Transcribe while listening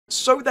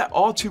So there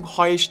are two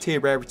highest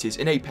tier rarities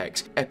in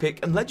Apex,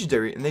 Epic and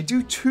Legendary, and they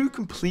do two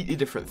completely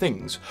different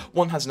things.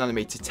 One has an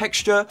animated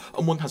texture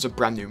and one has a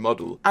brand new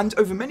model. And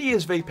over many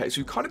years of Apex,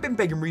 we've kind of been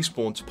begging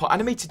Respawn to put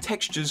animated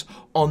textures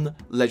on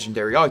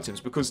Legendary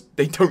items because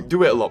they don't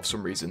do it a lot for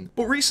some reason.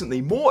 But recently,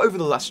 more over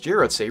the last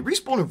year I'd say,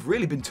 Respawn have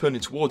really been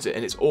turning towards it,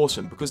 and it's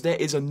awesome because there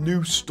is a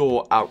new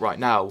store out right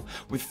now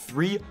with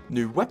 3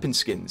 new weapon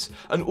skins.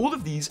 And all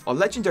of these are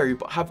Legendary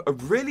but have a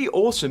really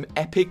awesome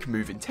Epic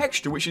moving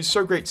texture, which is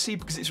so great to see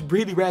because it's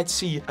really rare to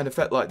see an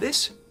effect like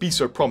this be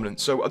so prominent.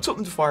 So I took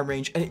them to firing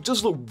range and it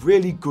does look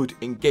really good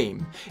in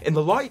game. In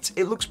the light,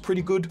 it looks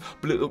pretty good,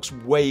 but it looks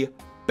way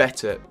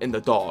better in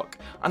the dark,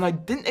 and I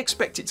didn't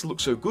expect it to look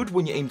so good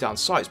when you aim down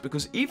sights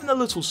because even the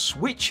little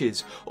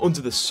switches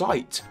under the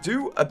sight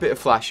do a bit of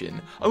flashing.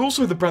 And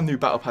also the brand new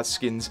battle pass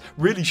skins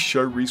really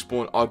show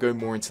Respawn are going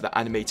more into the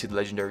animated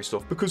Legendary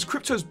stuff because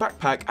Crypto's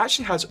backpack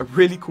actually has a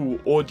really cool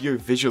audio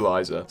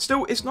visualizer.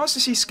 Still, it's nice to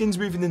see skins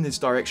moving in this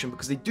direction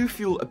because they do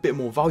feel a bit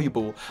more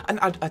valuable and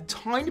add a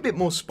tiny bit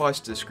more spice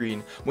to the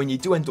screen when you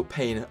do end up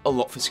paying a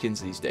lot for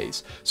skins these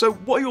days. So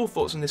what are your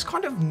thoughts on this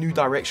kind of new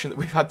direction that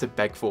we've had to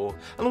beg for?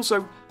 And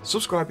also,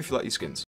 subscribe if you like these skins.